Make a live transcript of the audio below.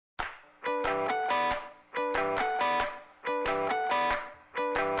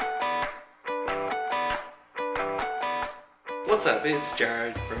What's up, it's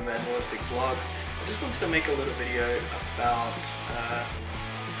Jared from Vandalistic Vlogs. I just wanted to make a little video about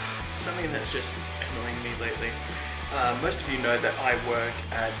something that's just annoying me lately. Most of you know that I work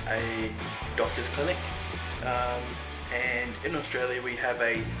at a doctor's clinic, and in Australia we have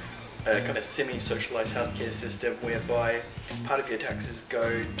a kind of semi-socialised healthcare system whereby part of your taxes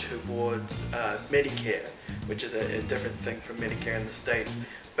go towards Medicare, which is a different thing from Medicare in the States.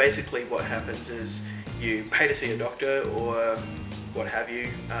 Basically what happens is you pay to see a doctor or what have you,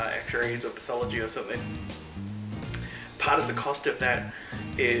 x-rays or pathology or something. Part of the cost of that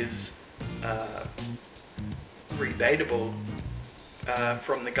is rebatable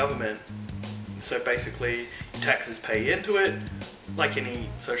from the government. So basically your taxes pay into it, like any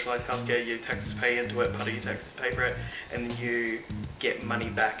socialised healthcare, your taxes pay into it, part of your taxes pay for it, and then you get money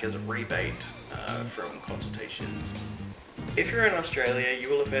back as a rebate from consultations. If you're in Australia, you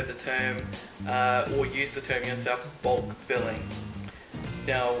will have heard the term, or used the term yourself, bulk billing.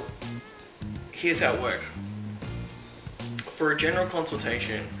 Now, here's how it works. For a general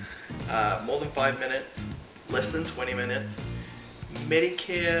consultation, more than 5 minutes, less than 20 minutes,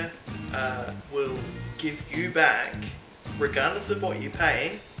 Medicare will give you back, regardless of what you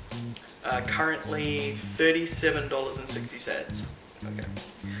pay, currently $37.60. Okay.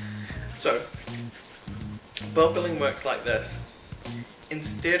 So, bulk billing works like this.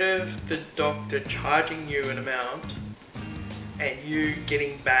 Instead of the doctor charging you an amount and you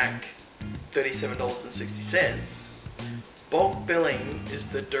getting back $37.60, bulk billing is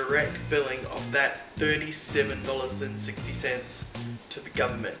the direct billing of that $37.60 to the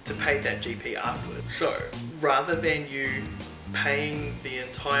government to pay that GP afterwards. So rather than you paying the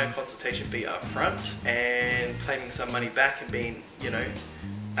entire consultation fee up front and claiming some money back and being,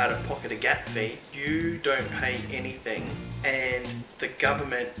 out of pocket a gap fee, you don't pay anything and the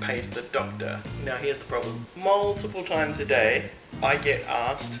government pays the doctor. Now here's the problem. Multiple times a day I get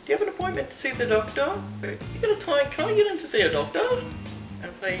asked, do you have an appointment to see the doctor? You got a time, can I get in to see a doctor? And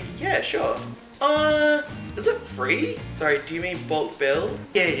I say, yeah, sure. Is it free? Sorry, do you mean bulk bill?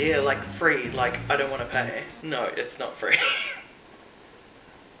 Yeah, like free, like I don't want to pay. No, it's not free.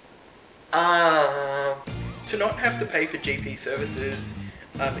 To not have to pay for GP services,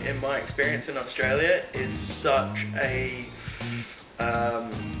 in my experience in Australia, is such a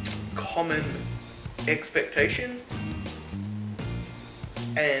common expectation,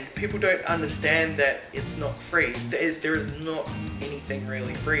 and people don't understand that it's not free. There is not anything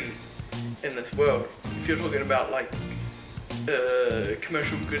really free in this world. If you're talking about like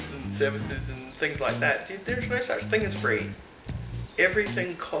commercial goods and services and things like that, there's no such thing as free.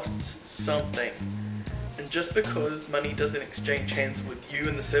 Everything costs something. And just because money doesn't exchange hands with you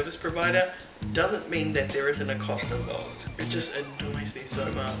and the service provider doesn't mean that there isn't a cost involved. It just annoys me so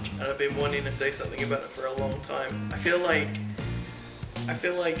much, and I've been wanting to say something about it for a long time. I feel like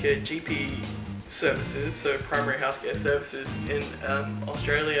GP services, so primary healthcare services in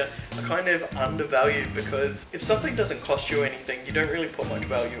Australia, are kind of undervalued, because if something doesn't cost you anything, you don't really put much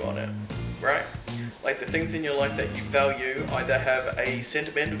value on it, right? Like the things in your life that you value either have a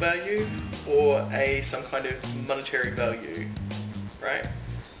sentimental value or some kind of monetary value, right?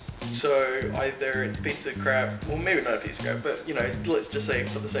 So either it's a piece of crap, well maybe not a piece of crap, but let's just say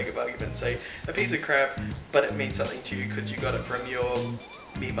for the sake of argument, say a piece of crap, but it means something to you because you got it from your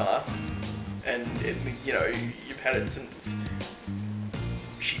Mima, and you've had it since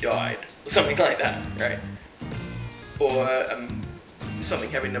she died, or something like that, right? Or something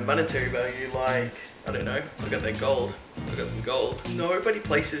having a monetary value, like, I don't know, I got that gold, I got some gold. Nobody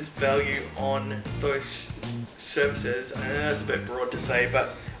places value on those services. I know that's a bit broad to say,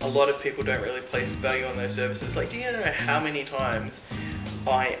 but a lot of people don't really place value on those services. Like, do you know how many times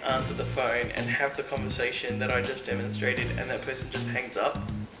I answer the phone and have the conversation that I just demonstrated and that person just hangs up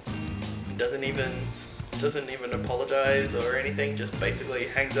and doesn't even apologize or anything, just basically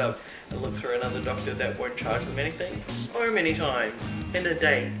hangs up and looks for another doctor that won't charge them anything? So many times in a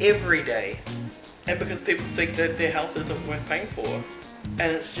day, every day. And because people think that their health isn't worth paying for.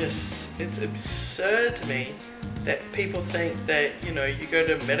 And it's absurd to me that people think that, you go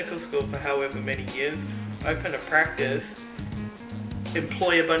to medical school for however many years, open a practice,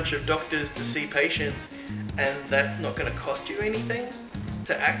 employ a bunch of doctors to see patients, and that's not going to cost you anything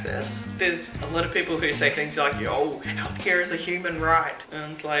to access. There's a lot of people who say things like, healthcare is a human right.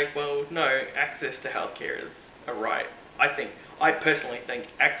 And it's like, well, no, access to healthcare is a right. I personally think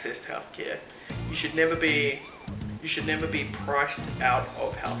access to healthcare. You should never be priced out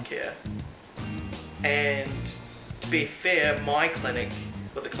of healthcare. And to be fair, my clinic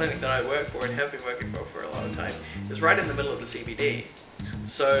but the clinic that I work for and have been working for a long time is right in the middle of the CBD.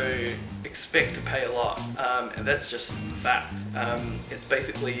 So expect to pay a lot, and that's just fact. It's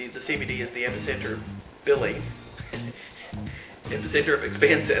basically, the CBD is the epicenter of billing, epicenter of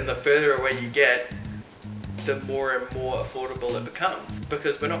expense, and the further away you get, the more and more affordable it becomes.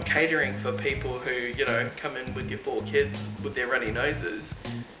 Because we're not catering for people who, you know, come in with your 4 kids with their runny noses.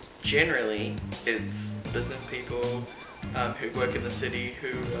 Generally, it's business people who work in the city,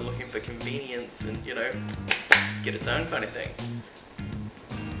 who are looking for convenience and, you know, get it done kind of thing.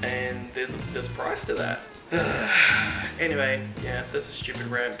 And there's a price to that. Anyway, yeah, that's a stupid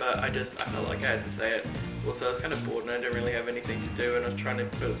rant, but I felt like I had to say it. Also, I was kind of bored and I didn't really have anything to do, and I was trying to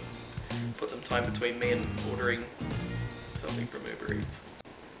put some time between me and ordering something from Uber Eats.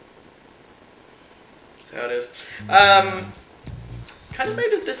 That's how it is. Kind of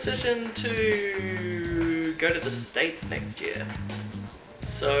made a decision to go to the States next year.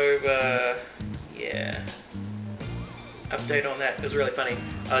 So, yeah. Update on that. It was really funny.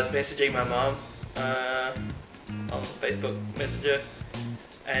 I was messaging my mom on Facebook Messenger,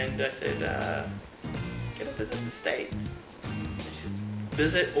 and I said, "Can I visit the States?" And she said,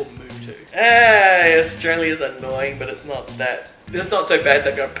 "Visit or move to?" Australia's annoying, but it's not so bad that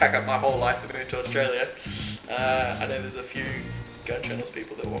I'm gonna pack up my whole life and move to Australia. I know there's a few gun channels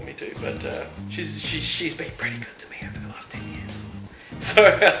people that want me to, but she's been pretty good to me over the last 10 years.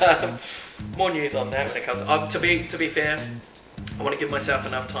 So. More news on that when it comes. To be fair, I want to give myself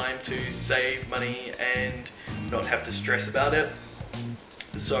enough time to save money and not have to stress about it.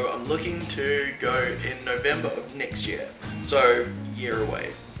 So I'm looking to go in November of next year. So year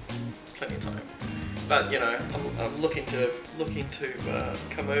away, plenty of time. But you know, I'm looking to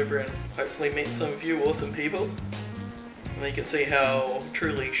come over and hopefully meet some of you awesome people. And you can see how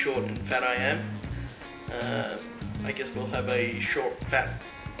truly short and fat I am. I guess we'll have a short, fat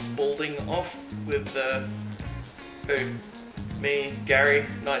balding off with who? Me, Gary,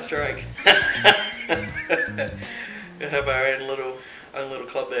 Night Strike. We'll have our own little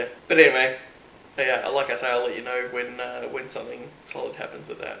club there. But anyway, yeah, like I say, I'll let you know when something solid happens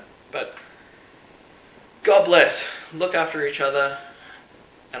with that. But God bless. Look after each other,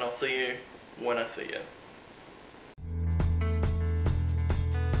 and I'll see you when I see you.